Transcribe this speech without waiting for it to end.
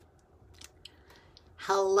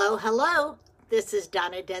Hello, hello. This is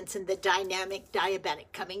Donna Denson, the Dynamic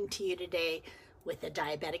Diabetic, coming to you today with a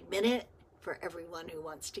Diabetic Minute for everyone who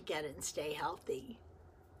wants to get and stay healthy.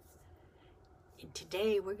 And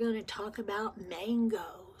today we're going to talk about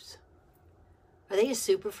mangoes. Are they a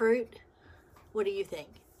superfruit? What do you think?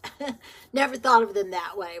 Never thought of them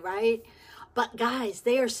that way, right? But guys,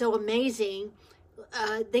 they are so amazing.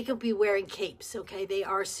 They could be wearing capes, okay? They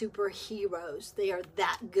are superheroes. They are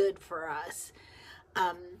that good for us.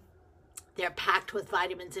 They're packed with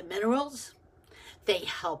vitamins and minerals. They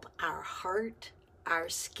help our heart, our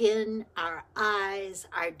skin, our eyes,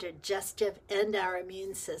 our digestive, and our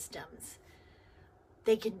immune systems.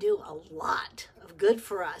 They can do a lot of good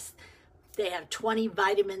for us. They have 20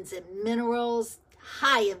 vitamins and minerals,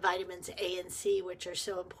 high in vitamins A and C, which are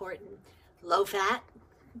so important. Low fat.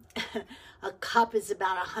 A cup is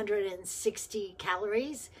about 160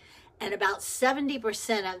 calories. And about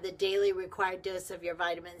 70% of the daily required dose of your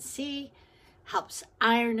vitamin C helps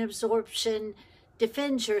iron absorption,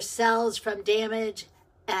 defends your cells from damage,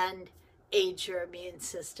 and aids your immune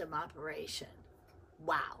system operation.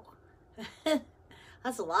 Wow.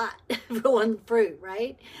 That's a lot for one fruit,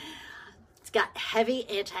 right? It's got heavy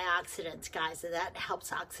antioxidants, guys, and that helps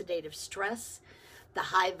oxidative stress. The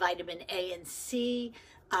high vitamin A and C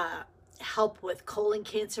help with colon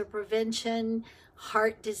cancer prevention,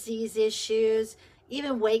 heart disease issues,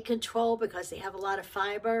 even weight control because they have a lot of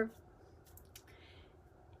fiber.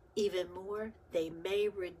 Even more, they may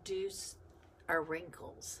reduce our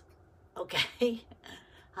wrinkles. Okay?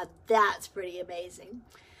 That's pretty amazing.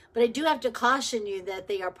 But I do have to caution you that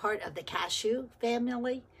they are part of the cashew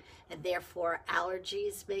family, and therefore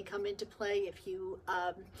allergies may come into play. If you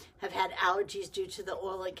have had allergies due to the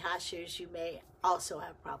oil in cashews, you may also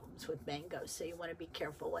have problems with mangoes, so you want to be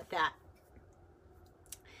careful with that.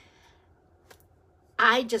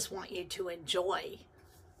 I just want you to enjoy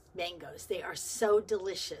mangoes. They are so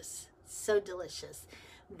delicious, so delicious.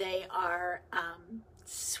 They are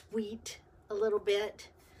sweet a little bit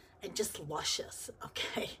and just luscious,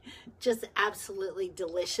 okay? Just absolutely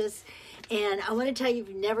delicious. And I want to tell you, if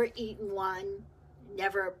you've never eaten one,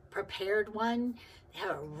 never prepared one, they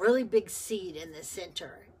have a really big seed in the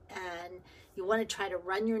center. And you want to try to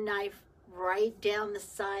run your knife right down the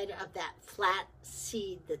side of that flat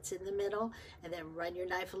seed that's in the middle, and then run your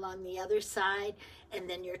knife along the other side, and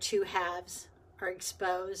then your two halves are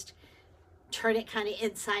exposed. Turn it kind of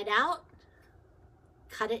inside out,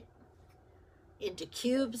 cut it into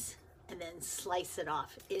cubes, and then slice it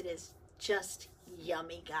off. It is just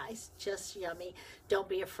yummy, guys, just yummy. Don't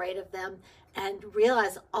be afraid of them, and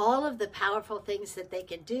realize all of the powerful things that they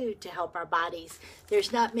can do to help our bodies.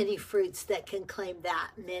 There's not many fruits that can claim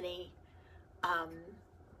that many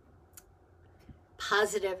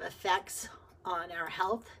positive effects on our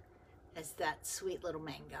health as that sweet little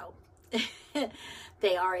mango.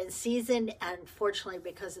 They are in season, and fortunately,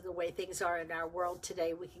 because of the way things are in our world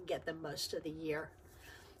today, we can get them most of the year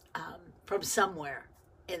from somewhere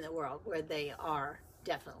in the world where they are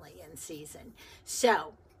definitely in season.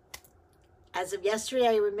 So as of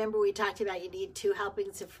yesterday, remember we talked about you need 2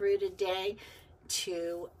 helpings of fruit a day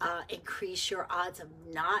to increase your odds of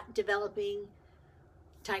not developing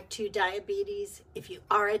type 2 diabetes. If you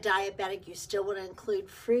are a diabetic, you still want to include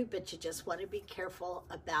fruit, but you just want to be careful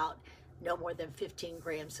about no more than 15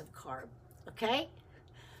 grams of carb. Okay?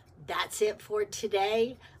 That's it for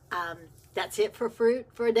today. That's it for fruit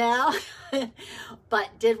for now.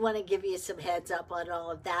 But did want to give you some heads up on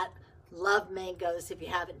all of that. Love mangoes. If you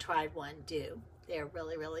haven't tried one, do. They're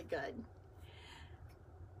really, really good.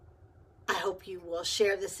 I hope you will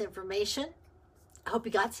share this information. I hope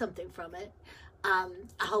you got something from it. I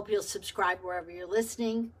hope you'll subscribe wherever you're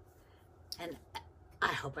listening. And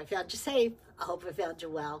I hope I found you safe. I hope I found you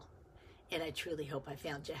well. And I truly hope I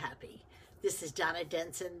found you happy. This is Donna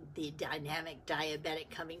Denson, the Dynamic Diabetic,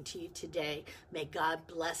 coming to you today. May God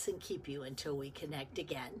bless and keep you until we connect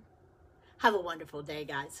again. Have a wonderful day,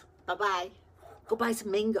 guys. Bye-bye. Go buy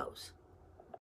some mangoes.